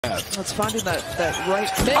Let's finding that right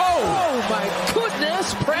mix. Oh my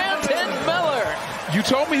goodness, Brandon Miller. You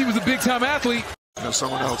told me he was a big-time athlete. You know,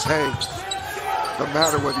 someone else, hey, no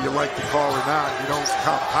matter whether you like the call or not, you don't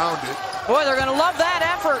compound it. Boy, they're going to love that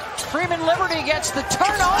effort. Freeman Liberty gets the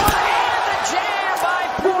turnover and the jam by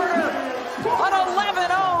Porter. An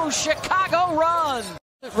 11-0 Chicago run.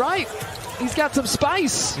 Right. He's got some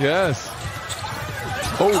spice. Yes.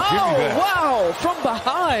 Oh, give me that. Wow. From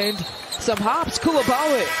behind, some hops,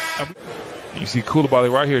 Coulibaly. You see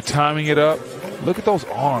Coulibaly right here timing it up. Look at those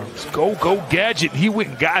arms. Go, Gadget. He went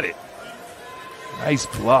and got it. Nice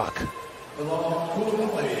block. We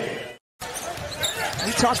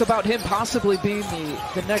talk about him possibly being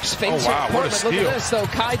the next face of Portland. Look at this, though.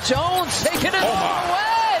 Kai Jones taking it all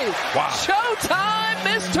away. Wow. Showtime,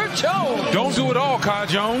 Mr. Jones. Don't do it all, Kai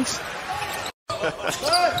Jones.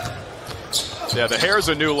 Yeah, the hair's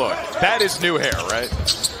a new look. That is new hair, right?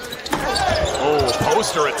 Oh,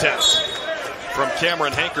 poster attempt from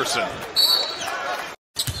Cameron Hankerson.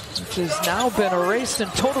 Which has now been erased and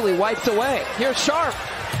totally wiped away. Here's Sharp.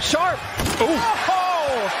 Sharp.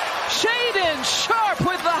 Oh, Shaedon Sharpe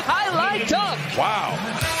with the highlight dunk. Wow.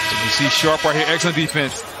 And you see Sharp right here. Excellent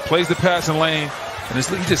defense. Plays the passing lane. And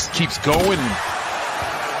he just keeps going and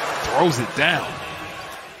throws it down.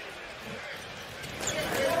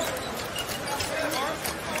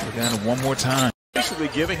 Again, one more time. Basically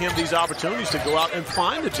giving him these opportunities to go out and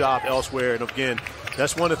find a job elsewhere. And again,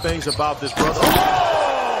 that's one of the things about this brother.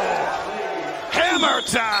 Oh! Hammer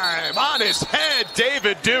time on his head,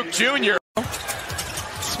 David Duke Jr.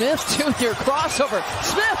 Smith Jr. crossover.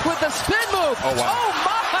 Smith with the spin move. Oh, wow. Oh,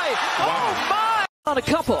 my. Wow. Oh, my. On a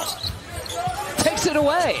couple. Takes it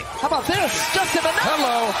away. How about this? Justin Enough.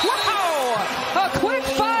 Hello. Wow. A quick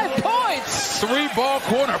 5 points. 3-ball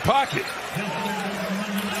corner pocket.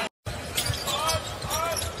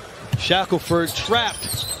 Shackelford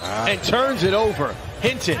trapped and turns it over.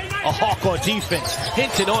 Hinton, a hawk on defense.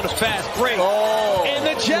 Hinton on a fast break. And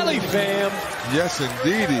the Jelly fam. Yes,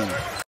 indeedy.